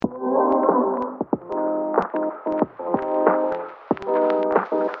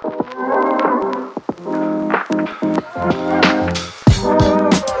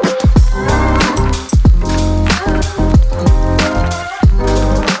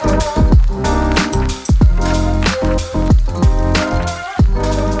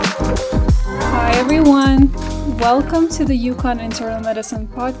Welcome to the UConn Internal Medicine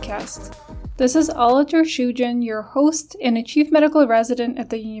Podcast. This is Alatur Shujan, your host and a Chief Medical Resident at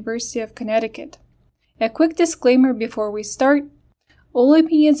the University of Connecticut. A quick disclaimer before we start. All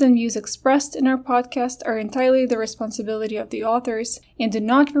opinions and views expressed in our podcast are entirely the responsibility of the authors and do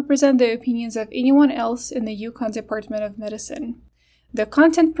not represent the opinions of anyone else in the UConn Department of Medicine. The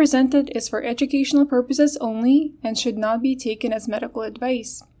content presented is for educational purposes only and should not be taken as medical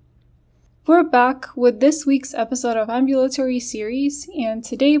advice. We're back with this week's episode of Ambulatory Series, and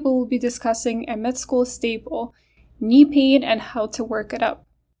today we'll be discussing a med school staple, knee pain and how to work it up.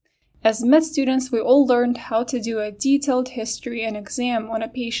 As med students, we all learned how to do a detailed history and exam on a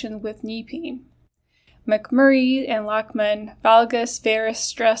patient with knee pain. McMurray and Lachman, valgus, varus,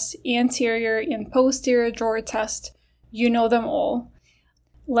 stress, anterior and posterior drawer test, you know them all.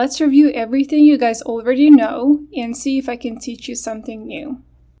 Let's review everything you guys already know and see if I can teach you something new.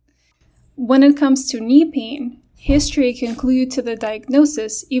 When it comes to knee pain, history can clue you to the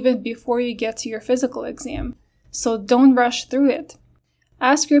diagnosis even before you get to your physical exam, so don't rush through it.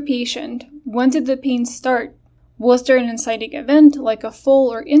 Ask your patient, when did the pain start? Was there an inciting event like a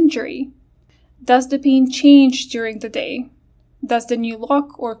fall or injury? Does the pain change during the day? Does the knee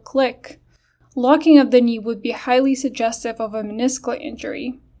lock or click? Locking of the knee would be highly suggestive of a meniscal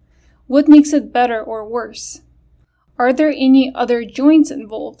injury. What makes it better or worse? Are there any other joints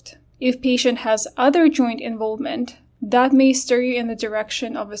involved? If patient has other joint involvement, that may steer you in the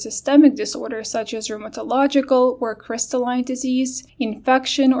direction of a systemic disorder such as rheumatological or crystalline disease,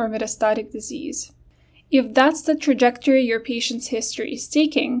 infection, or metastatic disease. If that's the trajectory your patient's history is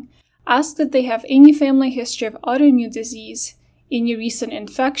taking, ask that they have any family history of autoimmune disease, any recent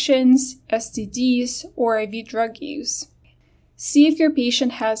infections, STDs, or IV drug use. See if your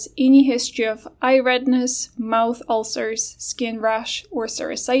patient has any history of eye redness, mouth ulcers, skin rash, or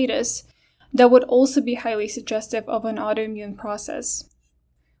serositis that would also be highly suggestive of an autoimmune process.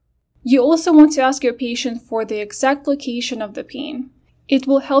 You also want to ask your patient for the exact location of the pain. It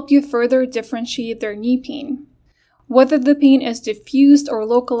will help you further differentiate their knee pain. Whether the pain is diffused or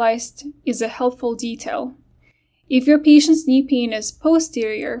localized is a helpful detail. If your patient's knee pain is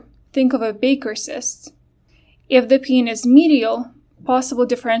posterior, think of a Baker cyst. If the pain is medial, possible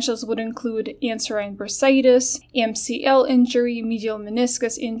differentials would include anserine bursitis, MCL injury, medial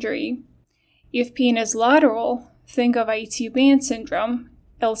meniscus injury. If pain is lateral, think of IT band syndrome,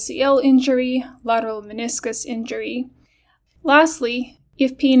 LCL injury, lateral meniscus injury. Lastly,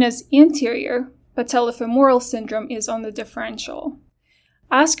 if pain is anterior, patellofemoral syndrome is on the differential.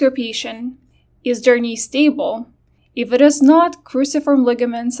 Ask your patient, is their knee stable? If it is not, cruciform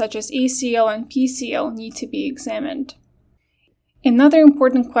ligaments such as ACL and PCL need to be examined. Another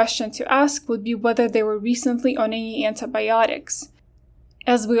important question to ask would be whether they were recently on any antibiotics.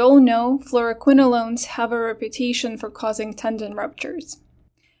 As we all know, fluoroquinolones have a reputation for causing tendon ruptures.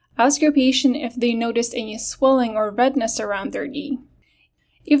 Ask your patient if they noticed any swelling or redness around their knee.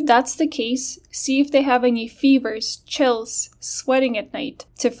 If that's the case, see if they have any fevers, chills, sweating at night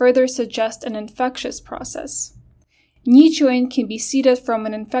to further suggest an infectious process. Knee joint can be seeded from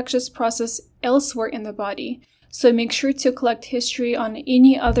an infectious process elsewhere in the body, so make sure to collect history on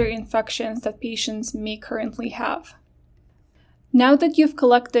any other infections that patients may currently have. Now that you've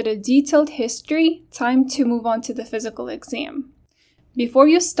collected a detailed history, time to move on to the physical exam. Before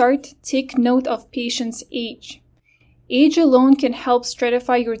you start, take note of patient's age. Age alone can help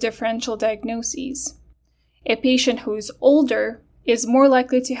stratify your differential diagnoses. A patient who is older is more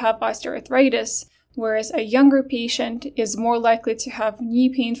likely to have osteoarthritis, whereas a younger patient is more likely to have knee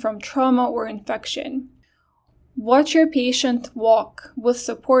pain from trauma or infection. Watch your patient walk, with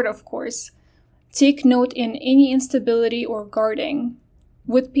support of course. Take note in any instability or guarding.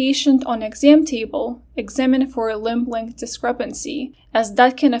 With patient on exam table, examine for a limb length discrepancy, as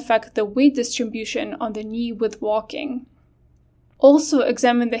that can affect the weight distribution on the knee with walking. Also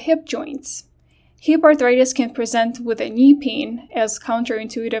examine the hip joints. Hip arthritis can present with a knee pain, as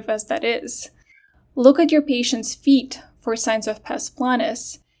counterintuitive as that is. Look at your patient's feet for signs of pes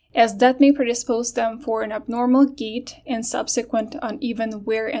planus, as that may predispose them for an abnormal gait and subsequent uneven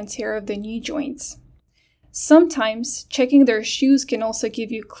wear and tear of the knee joints. Sometimes, checking their shoes can also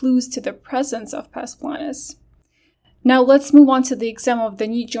give you clues to the presence of pes planus. Now let's move on to the exam of the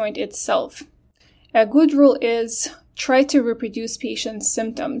knee joint itself. A good rule is, try to reproduce patient's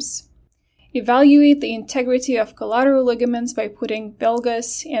symptoms. Evaluate the integrity of collateral ligaments by putting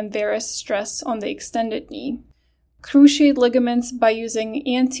valgus and varus stress on the extended knee. Cruciate ligaments by using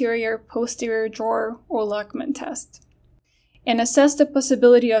anterior posterior drawer or Lachman test. And assess the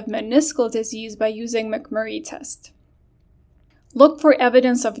possibility of meniscal disease by using McMurray test. Look for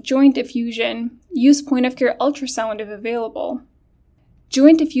evidence of joint effusion use point-of-care ultrasound if available.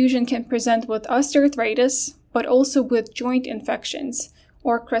 Joint effusion can present with osteoarthritis, but also with joint infections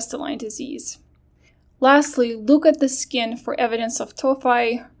or crystalline disease. Lastly, look at the skin for evidence of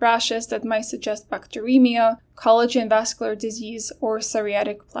tophi, rashes that might suggest bacteremia, collagen vascular disease, or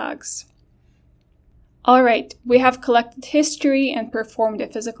psoriatic plaques. Alright, we have collected history and performed a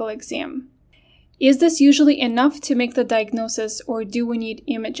physical exam. Is this usually enough to make the diagnosis, or do we need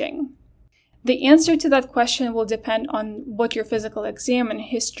imaging? The answer to that question will depend on what your physical exam and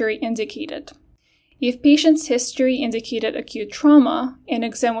history indicated. If patient's history indicated acute trauma and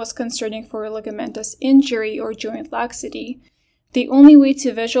exam was concerning for a ligamentous injury or joint laxity, the only way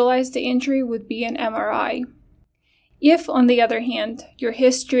to visualize the injury would be an MRI. If, on the other hand, your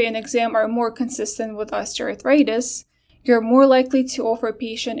history and exam are more consistent with osteoarthritis, you're more likely to offer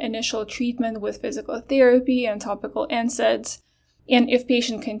patient initial treatment with physical therapy and topical NSAIDs, and if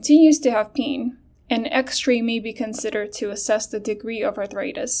patient continues to have pain, an X-ray may be considered to assess the degree of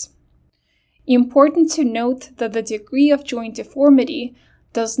arthritis. Important to note that the degree of joint deformity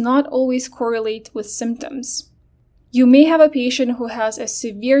does not always correlate with symptoms. You may have a patient who has a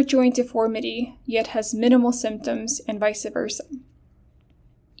severe joint deformity yet has minimal symptoms, and vice versa.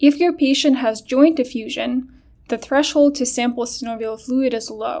 If your patient has joint effusion, the threshold to sample synovial fluid is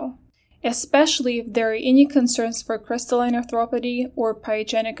low, especially if there are any concerns for crystalline arthropathy or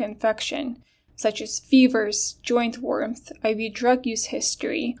pyogenic infection, such as fevers, joint warmth, IV drug use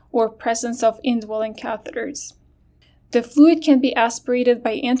history, or presence of indwelling catheters. The fluid can be aspirated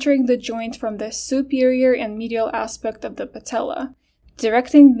by entering the joint from the superior and medial aspect of the patella,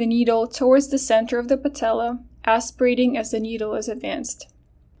 directing the needle towards the center of the patella, aspirating as the needle is advanced.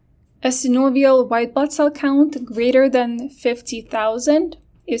 A synovial white blood cell count greater than 50,000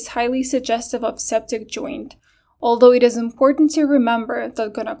 is highly suggestive of septic joint, although it is important to remember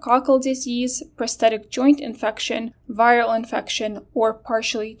that gonococcal disease, prosthetic joint infection, viral infection, or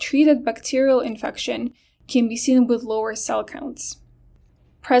partially treated bacterial infection can be seen with lower cell counts.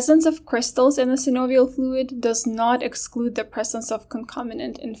 Presence of crystals in the synovial fluid does not exclude the presence of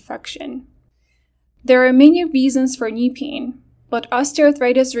concomitant infection. There are many reasons for knee pain, but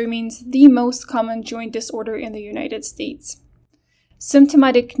osteoarthritis remains the most common joint disorder in the United States.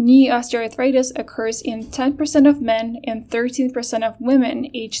 Symptomatic knee osteoarthritis occurs in 10% of men and 13% of women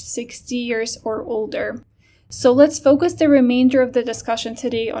aged 60 years or older. So let's focus the remainder of the discussion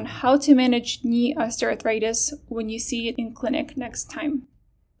today on how to manage knee osteoarthritis when you see it in clinic next time.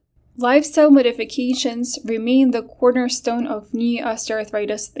 Lifestyle modifications remain the cornerstone of knee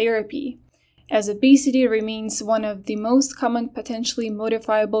osteoarthritis therapy, as obesity remains one of the most common potentially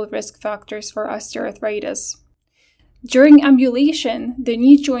modifiable risk factors for osteoarthritis. During ambulation, the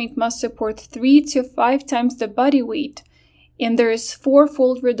knee joint must support 3 to 5 times the body weight, and there is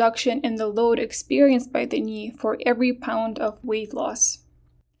 4-fold reduction in the load experienced by the knee for every pound of weight loss.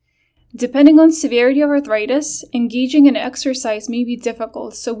 Depending on severity of arthritis, engaging in exercise may be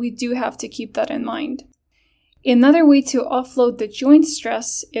difficult, so we do have to keep that in mind. Another way to offload the joint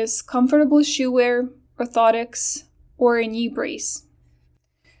stress is comfortable shoe wear, orthotics, or a knee brace.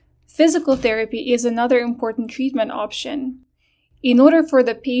 Physical therapy is another important treatment option. In order for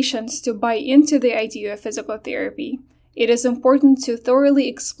the patients to buy into the idea of physical therapy, it is important to thoroughly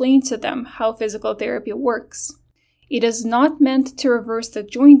explain to them how physical therapy works. It is not meant to reverse the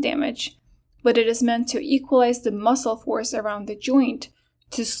joint damage, but it is meant to equalize the muscle force around the joint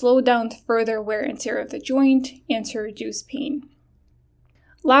to slow down further wear and tear of the joint and to reduce pain.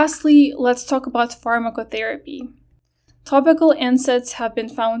 Lastly, let's talk about pharmacotherapy. Topical NSAIDs have been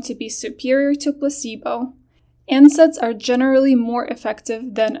found to be superior to placebo. NSAIDs are generally more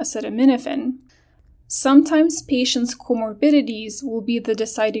effective than acetaminophen. Sometimes patients' comorbidities will be the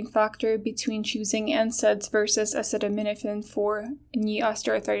deciding factor between choosing NSAIDs versus acetaminophen for knee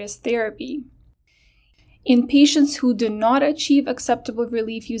osteoarthritis therapy. In patients who do not achieve acceptable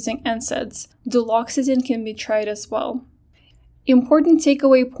relief using NSAIDs, duloxetine can be tried as well. Important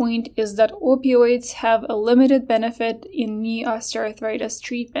takeaway point is that opioids have a limited benefit in knee osteoarthritis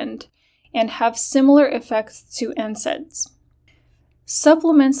treatment and have similar effects to NSAIDs.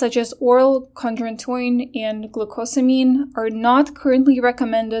 Supplements such as oral chondroitin and glucosamine are not currently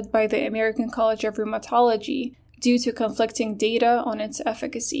recommended by the American College of Rheumatology due to conflicting data on its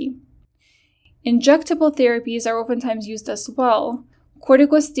efficacy. Injectable therapies are oftentimes used as well.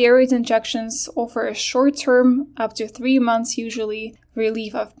 Corticosteroid injections offer a short-term, up to 3 months usually,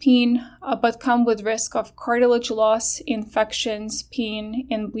 relief of pain, but come with risk of cartilage loss, infections, pain,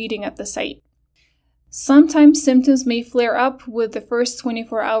 and bleeding at the site. Sometimes symptoms may flare up with the first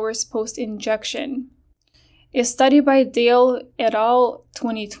 24 hours post-injection. A study by Dale et al.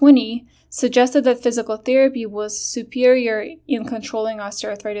 2020 suggested that physical therapy was superior in controlling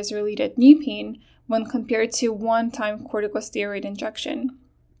osteoarthritis-related knee pain when compared to one-time corticosteroid injection.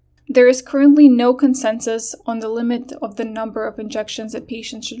 There is currently no consensus on the limit of the number of injections a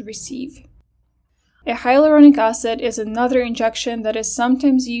patient should receive. A hyaluronic acid is another injection that is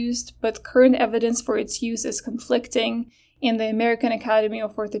sometimes used, but current evidence for its use is conflicting, and the American Academy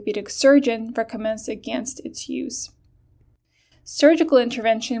of Orthopedic Surgeons recommends against its use. Surgical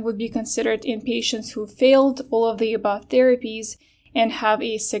intervention would be considered in patients who failed all of the above therapies and have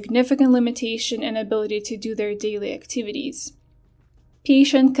a significant limitation in ability to do their daily activities.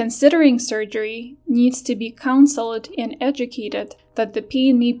 Patient considering surgery needs to be counseled and educated that the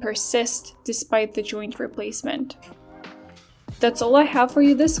pain may persist despite the joint replacement. That's all I have for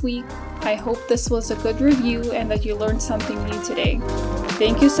you this week. I hope this was a good review and that you learned something new today.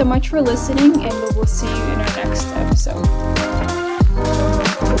 Thank you so much for listening, and we will see you in our next episode.